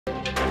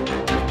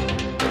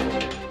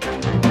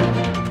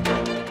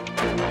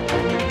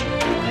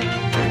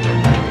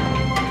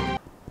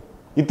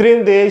ഇത്രയും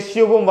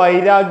ദേഷ്യവും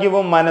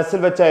വൈരാഗ്യവും മനസ്സിൽ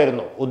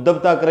വെച്ചായിരുന്നു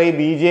ഉദ്ധവ് താക്കറെ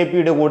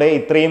ബി.ജെ.പിയുടെ കൂടെ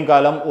ഇത്രയും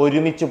കാലം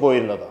ഒരുമിച്ച്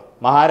പോയിരുന്നത്.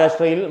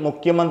 മഹാരാഷ്ട്രയിൽ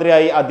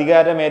മുഖ്യമന്ത്രിയായി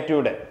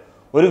അധികാരമേറ്റയുടെ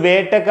ഒരു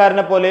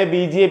വേട്ടക്കാരനെ പോലെ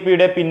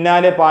ബി.ജെ.പിയുടെ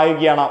പിന്നാലെ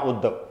പായുകയാണ്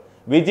ഉദ്ധവ്.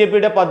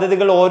 ബി.ജെ.പിയുടെ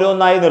പദ്ധതികൾ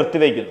ഓരോന്നായി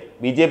നിർത്തിവെക്കുന്നു.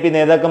 ബി.ജെ.പി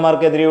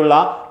നേതാക്കന്മാർക്കെതിരെയുള്ള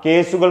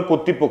കേസുകൾ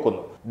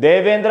കുത്തിപ്പൊക്കുന്നു.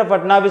 ദേവേന്ദ്ര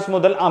ഫട്നാവിസ്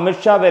മുതൽ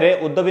അമിത്ഷാ വരെ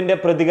ഉദ്ധവിന്റെ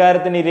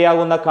പ്രതികാരത്തിന്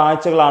ഇരയാകുന്ന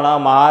കാഴ്ചകളാണ്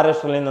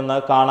മഹാരാഷ്ട്രയിൽ നിന്ന്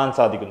കാണാൻ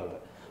സാധിക്കുന്നത്.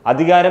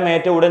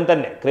 അധികാരമേറ്റ ഉടൻ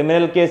തന്നെ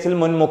ക്രിമിനൽ കേസിൽ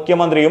മുൻ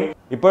മുഖ്യമന്ത്രിയും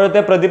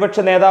ഇപ്പോഴത്തെ പ്രതിപക്ഷ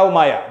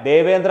നേതാവുമായ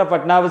ദേവേന്ദ്ര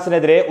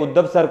ഫട്നാവിസിനെതിരെ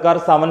ഉദ്ധവ് സർക്കാർ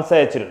സമൻസ്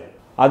അയച്ചിരുന്നു.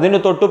 അതിനു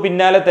തൊട്ടു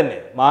പിന്നാലെ തന്നെ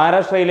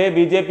മഹാരാഷ്ട്രയിലെ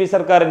ബി.ജെ.പി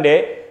സർക്കാരിന്റെ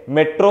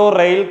മെട്രോ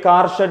റെയിൽ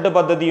കാർ ഷെഡ്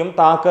പദ്ധതിയും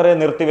താക്കറെ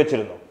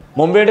നിർത്തിവെച്ചിരുന്നു.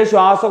 മുംബൈയുടെ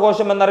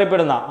ശ്വാസകോശം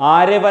എന്നറിയപ്പെടുന്ന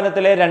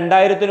ആര്യവനത്തിലെ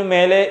 2000-നും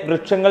മേലെ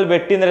വൃക്ഷങ്ങൾ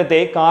വെട്ടിനിരത്തി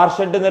കാർ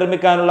ഷെഡ്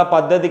നിർമ്മിക്കാനുള്ള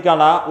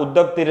പദ്ധതിക്കാണ്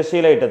ഉദ്ധവ്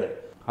തിരശ്ശീലയിട്ടത്.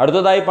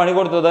 അടുത്തതായി പണി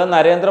കൊടുത്തത്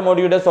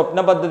നരേന്ദ്രമോദിയുടെ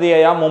സ്വപ്ന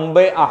പദ്ധതിയായ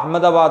മുംബൈ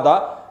അഹമ്മദാബാദ്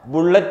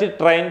ബുള്ളറ്റ്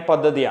ട്രെയിൻ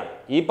പദ്ധതിയാണ്.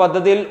 ഈ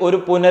പദ്ധതിയിൽ ഒരു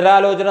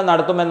പുനരാലോചന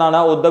നടത്തുമെന്നാണ്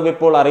ഉദ്ധവ്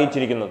ഇപ്പോൾ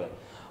അറിയിച്ചിരിക്കുന്നത്.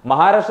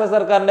 മഹാരാഷ്ട്ര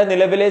സർക്കാരിന്റെ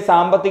നിലവിലെ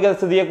സാമ്പത്തിക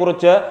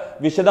സ്ഥിതിയെക്കുറിച്ച്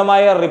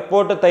വിശദമായ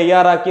റിപ്പോർട്ട്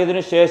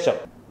തയ്യാറാക്കിയതിനു ശേഷം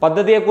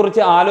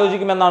പദ്ധതിയെക്കുറിച്ച്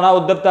ആലോചിക്കുമെന്നാണ്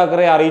ഉദ്ധവ്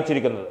താക്കറെ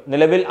അറിയിച്ചിരിക്കുന്നത്.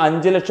 നിലവിൽ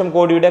 5 ലക്ഷം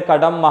കോടിയുടെ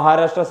കടം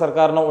മഹാരാഷ്ട്ര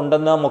സർക്കാരിന്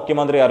ഉണ്ടെന്ന്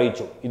മുഖ്യമന്ത്രി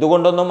അറിയിച്ചു.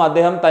 ഇതുകൊണ്ടൊന്നും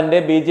അദ്ദേഹം തന്റെ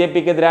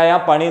ബി.ജെ.പിക്കെതിരായ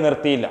പണി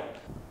നിർത്തിയില്ല.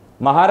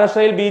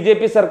 മഹാരാഷ്ട്രയിൽ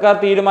ബി.ജെ.പി സർക്കാർ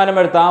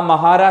തീരുമാനമെടുത്ത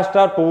മഹാരാഷ്ട്ര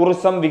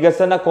ടൂറിസം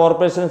വികസന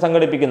കോർപ്പറേഷൻ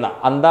സംഘടിപ്പിക്കുന്ന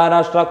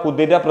അന്താരാഷ്ട്ര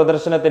കുതിര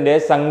പ്രദർശനത്തിന്റെ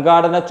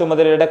സംഘാടന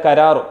ചുമതലയുടെ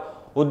കരാറും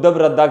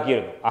ഉദ്ധവ്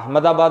റദ്ദാക്കിയിരുന്നു.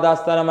 അഹമ്മദാബാദ്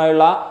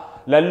ആസ്ഥാനമായുള്ള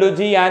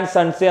ലല്ലുജി ആൻഡ്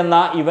സൺസ് എന്ന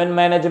ഇവന്റ്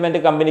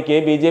മാനേജ്മെന്റ് കമ്പനിക്ക്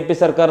ബി.ജെ.പി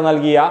സർക്കാർ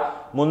നൽകിയ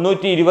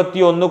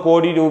 321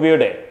 കോടി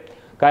രൂപയുടെ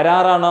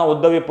കരാറാണ്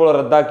ഉദ്ധവ് ഇപ്പോൾ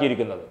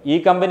റദ്ദാക്കിയിരിക്കുന്നത്. ഈ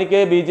കമ്പനിക്ക്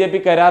ബി.ജെ.പി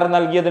കരാർ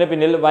നൽകിയതിന്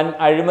പിന്നിൽ വൻ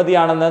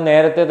അഴിമതിയാണെന്ന്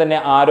നേരത്തെ തന്നെ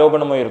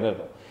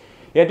ആരോപണമുയർന്നിരുന്നു.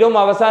 ഏറ്റവും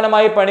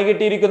അവസാനമായി പണി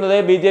കിട്ടിയിരിക്കുന്നത്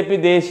ബി.ജെ.പി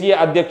ദേശീയ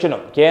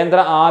അധ്യക്ഷനും കേന്ദ്ര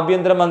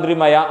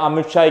ആഭ്യന്തരമന്ത്രിയുമായ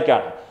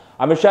അമിത്ഷായ്ക്കാണ്.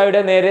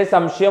 അമിത്ഷായുടെ നേരെ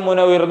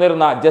സംശയമുന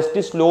ഉയർന്നിരുന്ന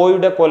ജസ്റ്റിസ്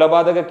ലോയുടെ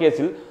കൊലപാതക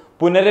കേസിൽ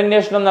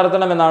പുനരന്വേഷണം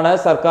നടത്തണമെന്നാണ്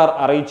സർക്കാർ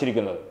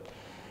അറിയിച്ചിരിക്കുന്നത്.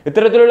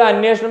 ഇത്തരത്തിലുള്ള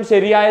അന്വേഷണം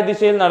ശരിയായ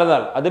ദിശയിൽ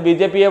നടന്നാൽ അത്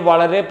ബി.ജെ.പിയെ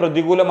വളരെ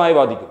പ്രതികൂലമായി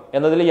ബാധിക്കും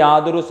എന്നതിൽ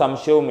യാതൊരു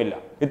സംശയവുമില്ല.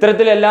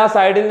 ഇത്തരത്തിൽ എല്ലാ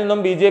സൈഡിൽ നിന്നും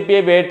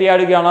ബി.ജെ.പിയെ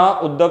വേട്ടയാടുകയാണ്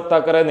ഉദ്ധവ്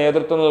താക്കറെ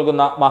നേതൃത്വം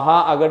നൽകുന്ന മഹാ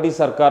അഘടി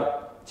സർക്കാർ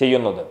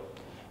ചെയ്യുന്നത്.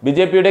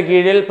 ബി.ജെ.പിയുടെ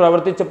കീഴിൽ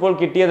പ്രവർത്തിച്ചപ്പോൾ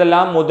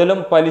കിട്ടിയതെല്ലാം മുതലും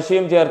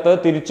പലിശയും ചേർത്ത്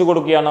തിരിച്ചു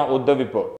കൊടുക്കുകയാണ് ഉദ്ധവ് ഇപ്പോൾ.